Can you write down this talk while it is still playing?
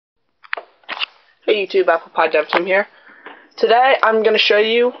Hey YouTube, Apple Pie Dev Team here. Today I'm going to show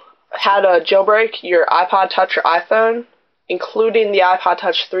you how to jailbreak your iPod Touch or iPhone, including the iPod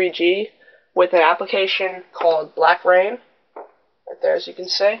Touch 3G, with an application called Blackra1n, right there as you can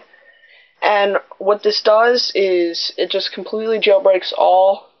see. And what this does is it just completely jailbreaks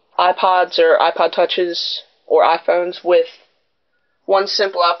all iPods or iPod Touches or iPhones with one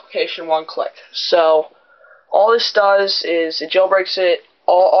simple application, one click. So all this does is it jailbreaks it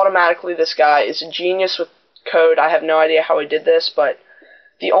all automatically. This guy is a genius with code. I have no idea how he did this, but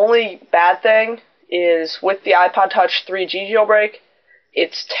the only bad thing is with the iPod Touch 3G jailbreak,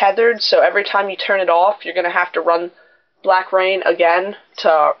 it's tethered, so every time you turn it off, you're going to have to run Blackra1n again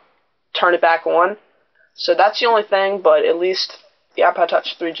to turn it back on. So that's the only thing, but at least the iPod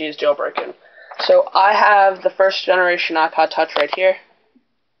Touch 3G is jailbreaking. So I have the first generation iPod Touch right here,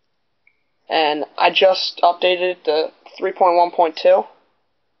 and I just updated the 3.1.2.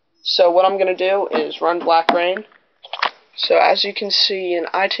 So what I'm going to do is run Blackra1n. So as you can see in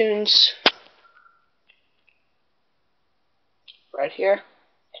iTunes, right here,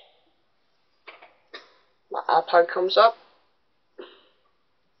 my iPod comes up,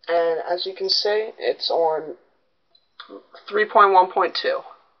 and as you can see, it's on 3.1.2.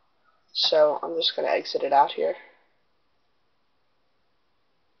 So I'm just going to exit it out here.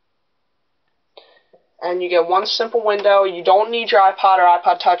 And you get one simple window. You don't need your iPod or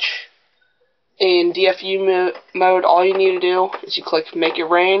iPod Touch in DFU mode. All you need to do is you click Make It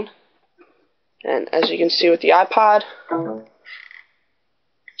Rain. And as you can see with the iPod,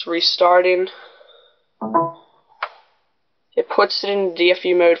 it's restarting. It puts it in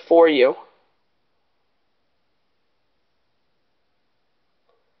DFU mode for you.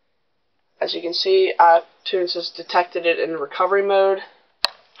 As you can see, iTunes has detected it in recovery mode.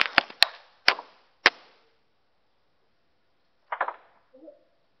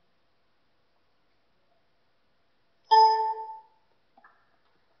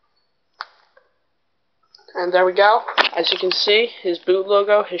 And there we go. As you can see, his boot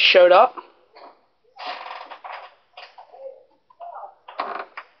logo has showed up.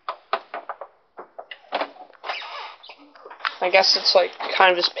 I guess it's like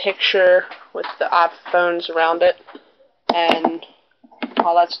kind of his picture with the iPhones around it. And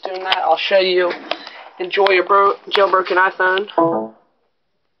while that's doing that, I'll show you enjoy your jailbroken iPhone.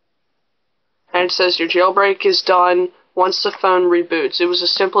 And it says your jailbreak is done once the phone reboots. It was the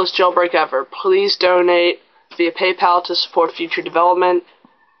simplest jailbreak ever. Please donate via PayPal to support future development.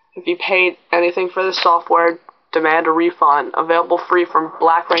 If you paid anything for the software, demand a refund. Available free from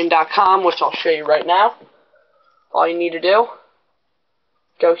Blackra1n.com, which I'll show you right now. All you need to do,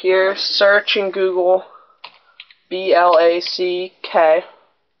 go here, search in Google BLACK,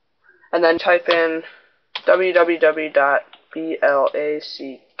 and then type in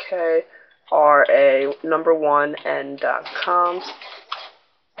www.blackra1n.com.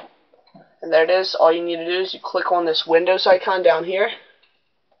 And there it is. All you need to do is you click on this Windows icon down here,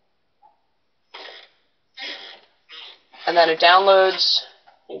 and then it downloads.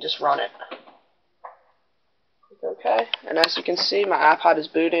 You just run it. Okay, and as you can see, my iPod is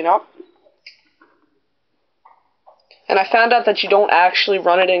booting up. And I found out that you don't actually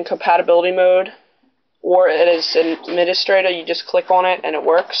run it in compatibility mode or it is administrator. You just click on it and it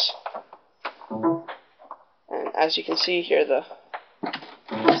works. And as you can see here, the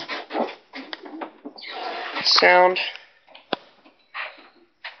sound,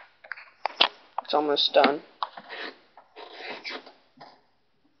 it's almost done.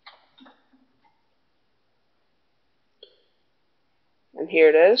 And here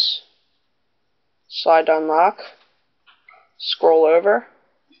it is. Slide to unlock. Scroll over.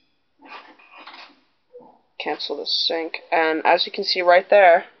 Cancel the sync. And as you can see right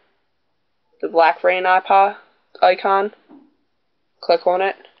there, the Blackra1n iPod icon. Click on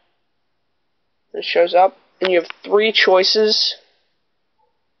it. It shows up. And you have three choices.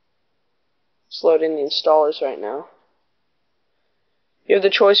 It's loading the installers right now. You have the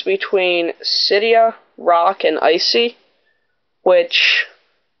choice between Cydia, Rock, and Icy, which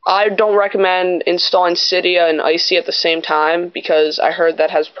I don't recommend installing Cydia and Icy at the same time because I heard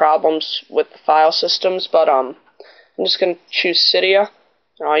that has problems with the file systems, but I'm just going to choose Cydia.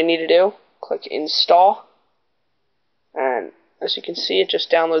 And all you need to do, click Install, and as you can see, it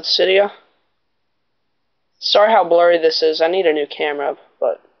just downloads Cydia. Sorry how blurry this is. I need a new camera,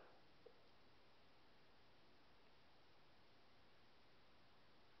 but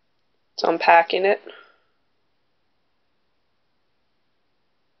it's unpacking it.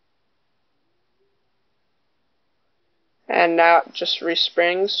 And now it just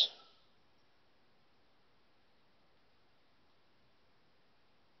resprings.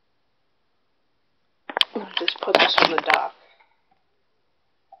 Just put this on the dock.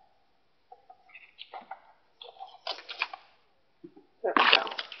 There we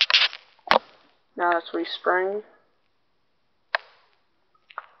go. Now let's respring.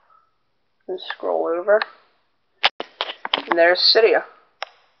 And scroll over. And there's Cydia.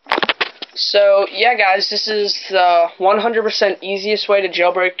 So, yeah guys, this is the 100% easiest way to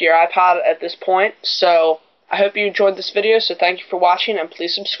jailbreak your iPod at this point. So, I hope you enjoyed this video, so thank you for watching, and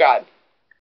please subscribe.